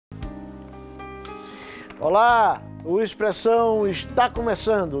Olá, o Expressão está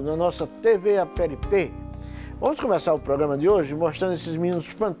começando na nossa TV Aperipê. Vamos começar o programa de hoje mostrando esses meninos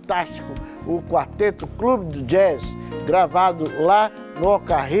fantásticos, o quarteto Clube do Jazz, gravado lá no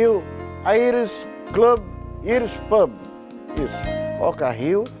Oca Rio Iris Club, Iris Pub. Isso, Oca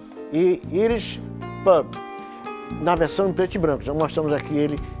Rio e Iris Pub, na versão em preto e branco. Já mostramos aqui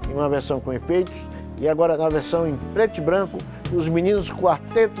ele em uma versão com efeitos e agora na versão em preto e branco, os meninos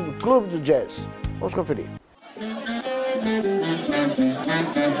quarteto do Clube do Jazz. Vamos conferir.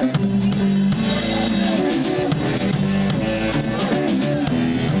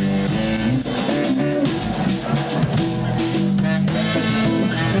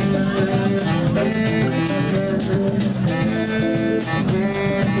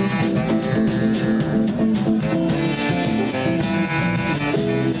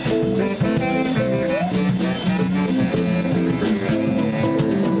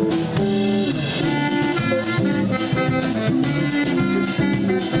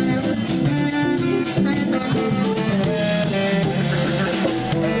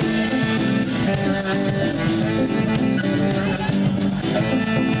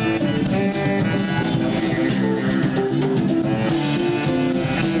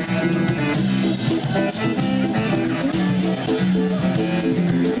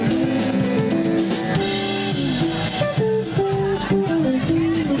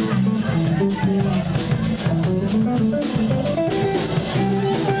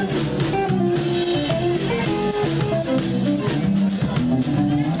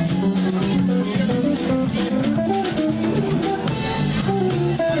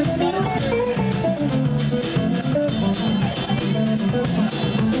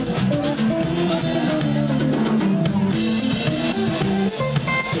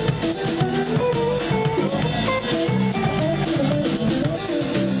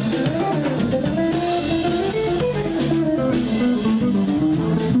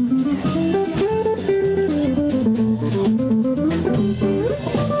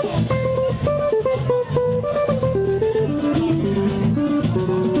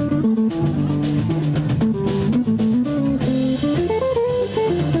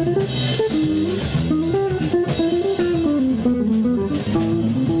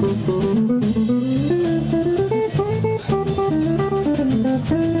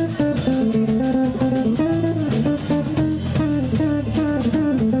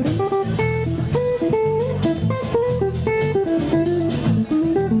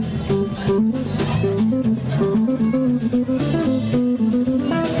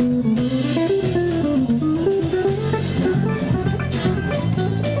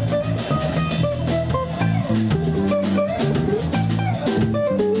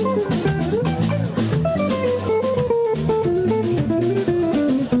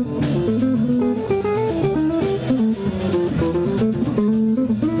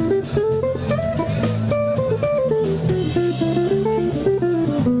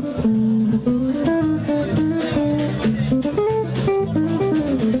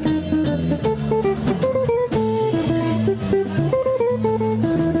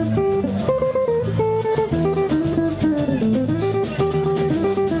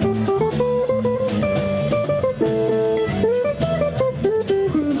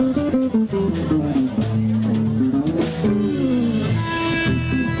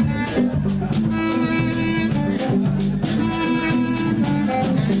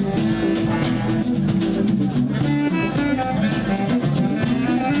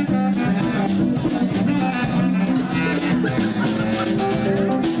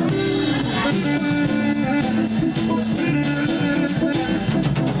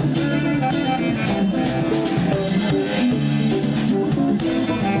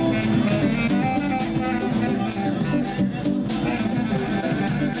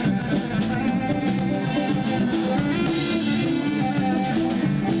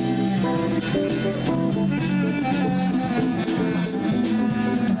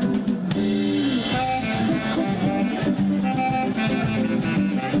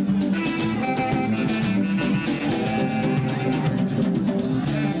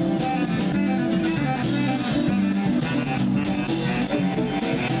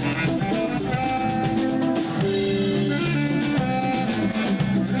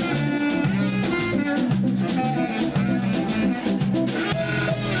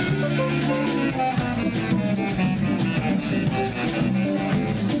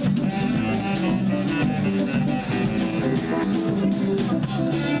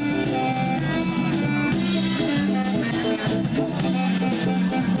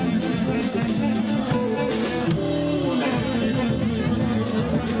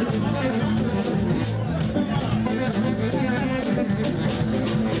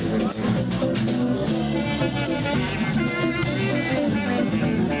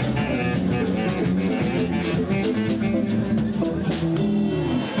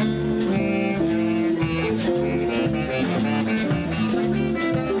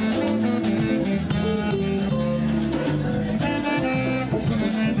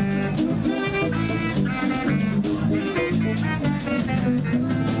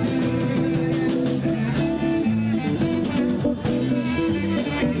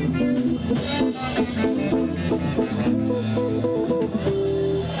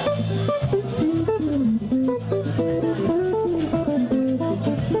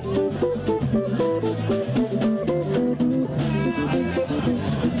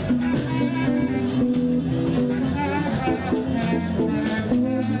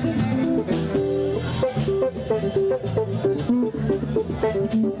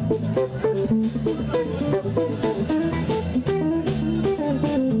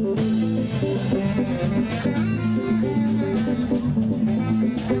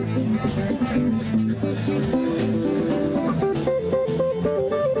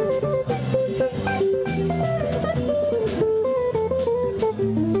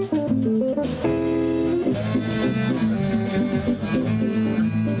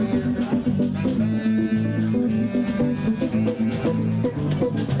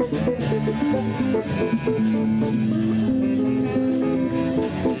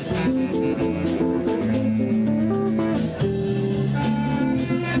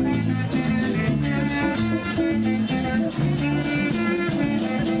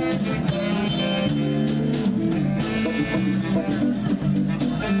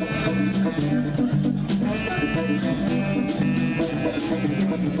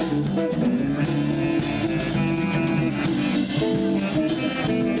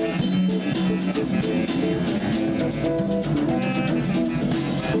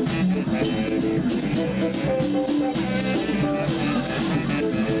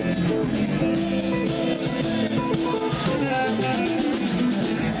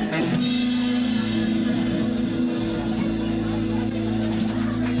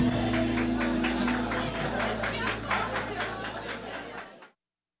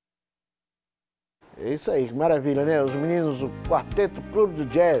 É isso aí, que maravilha, né? Os meninos, o Quarteto Clube do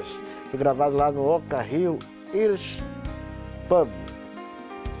Jazz, foi gravado lá no Oca Hill Irish Pub.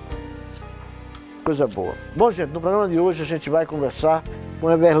 Coisa boa. Bom, gente, no programa de hoje a gente vai conversar com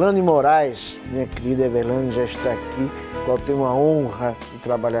a Everlane Moraes. Minha querida Everlane já está aqui, qual eu tenho uma honra de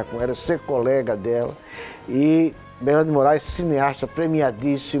trabalhar com ela, ser colega dela. E Everlane Moraes, cineasta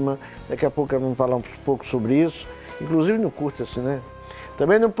premiadíssima. Daqui a pouco vamos falar um pouco sobre isso, inclusive no curso assim, né?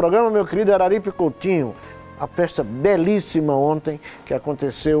 Também no programa, meu querido Aperipê Coutinho, a festa belíssima ontem, que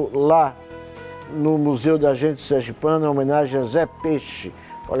aconteceu lá no Museu da Gente Sergipana, em homenagem a Zé Peixe,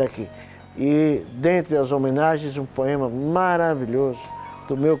 olha aqui. E dentre as homenagens, um poema maravilhoso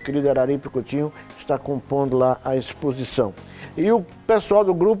do meu querido Aperipê Coutinho, está compondo lá a exposição. E o pessoal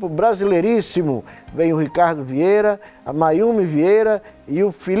do grupo Brasileiríssimo, vem o Ricardo Vieira, a Mayumi Vieira e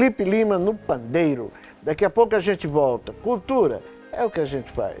o Felipe Lima no pandeiro. Daqui a pouco a gente volta. Cultura é o que a gente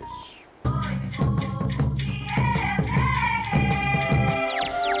faz.